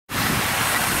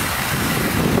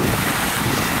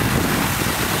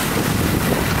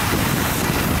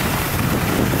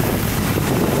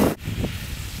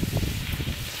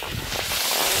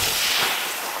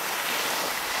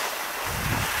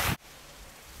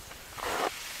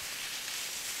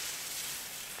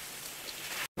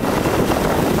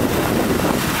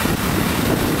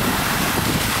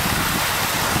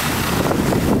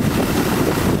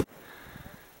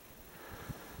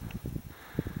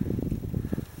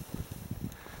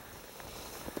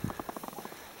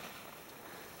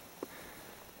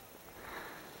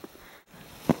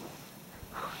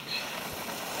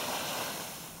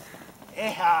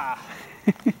Eha!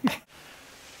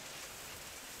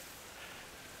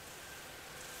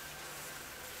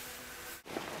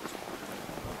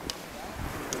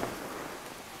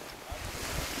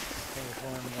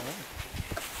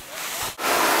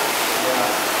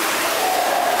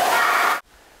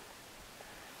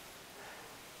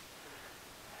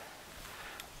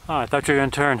 Oh, I thought you were going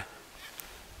to turn.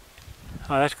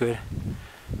 Oh, that's good.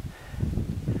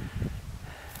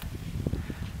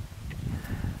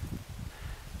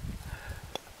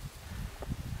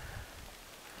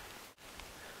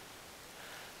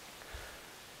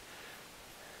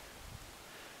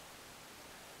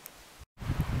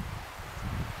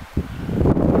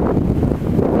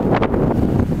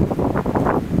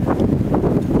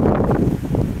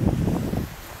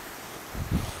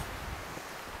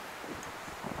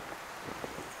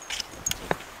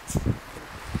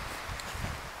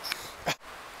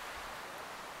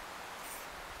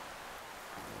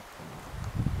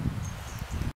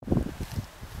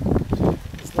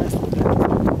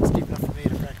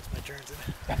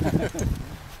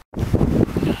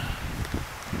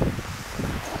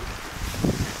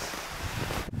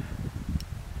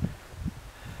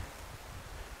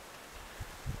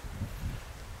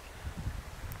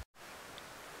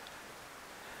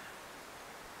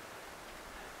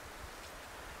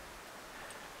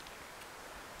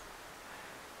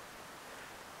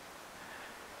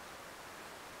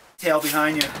 Tail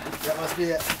behind you. That must be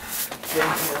it.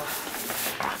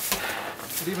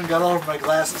 It even got all over my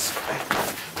glasses.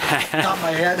 Top of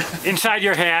my head. Inside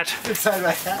your hat. Inside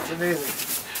my hat. It's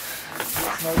amazing.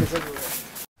 Smugglers everywhere.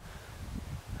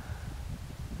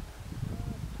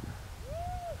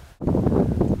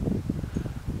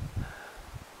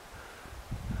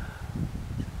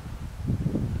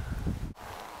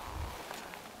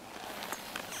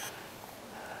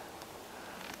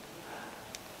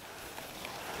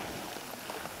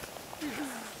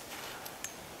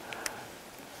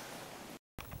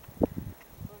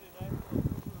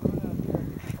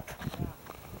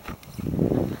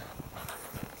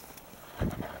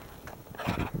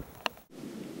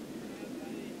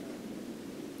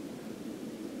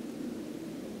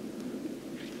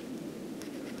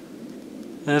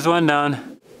 There's one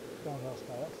down.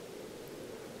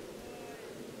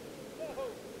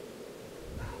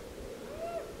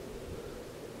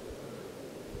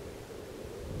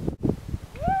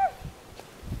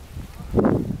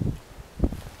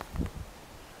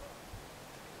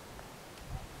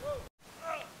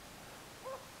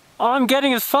 All I'm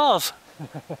getting is falls.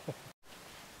 Jeff's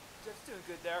doing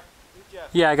good there. Good Jeff.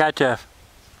 Yeah, I got Jeff.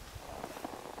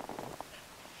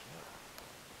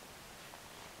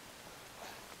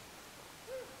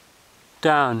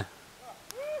 Down.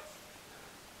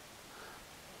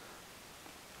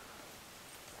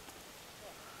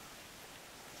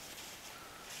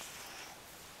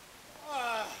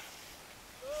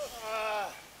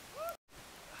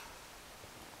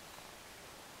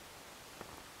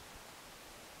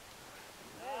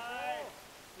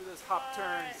 Do those hop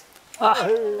turns.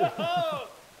 Ah.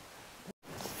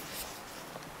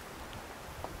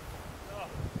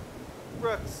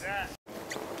 Brooks.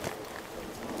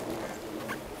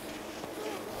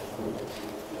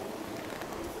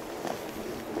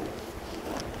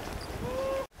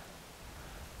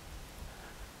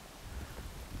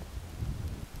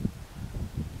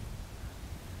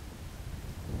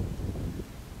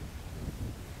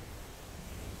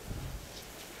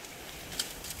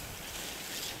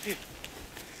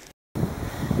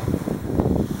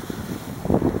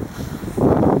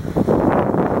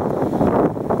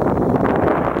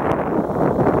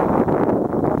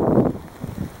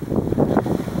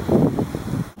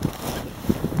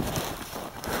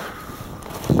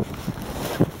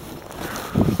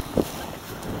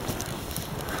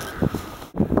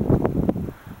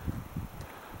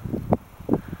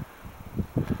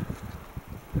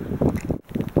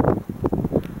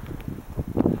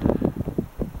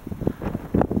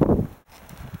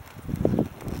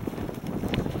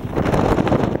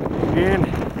 In.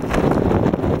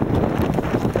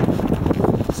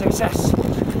 Success.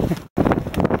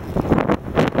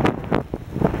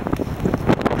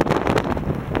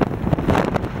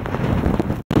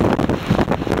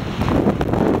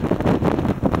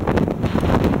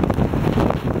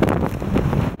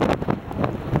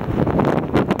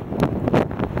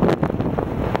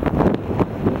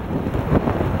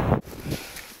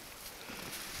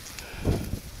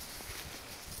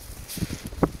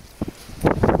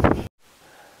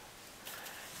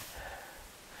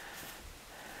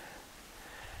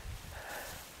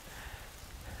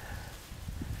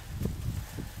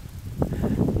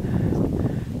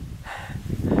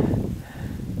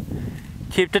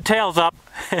 Keep the tails up.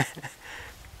 All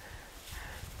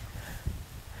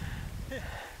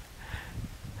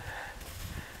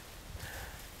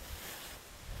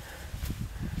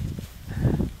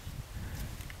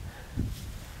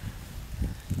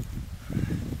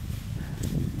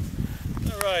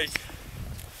right.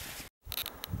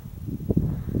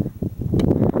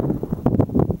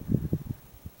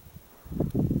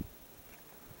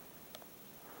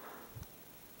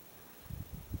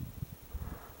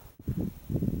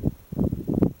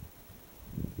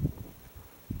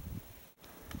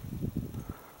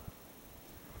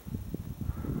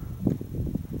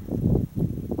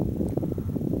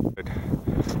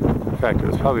 In fact, it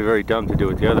was probably very dumb to do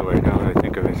it the other way now that I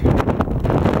think of it.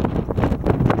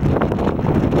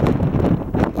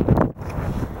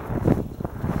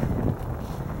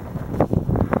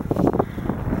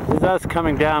 This is us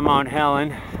coming down Mount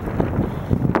Helen.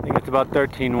 I think it's about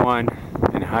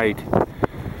 13.1 in height.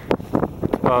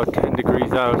 It's about 10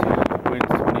 degrees out, winds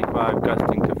 25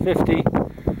 gusting to 50.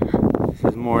 This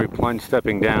is Maury plunge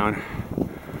stepping down.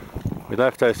 We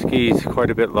left our skis quite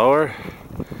a bit lower,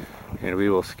 and we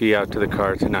will ski out to the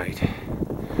car tonight.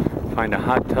 Find a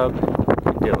hot tub,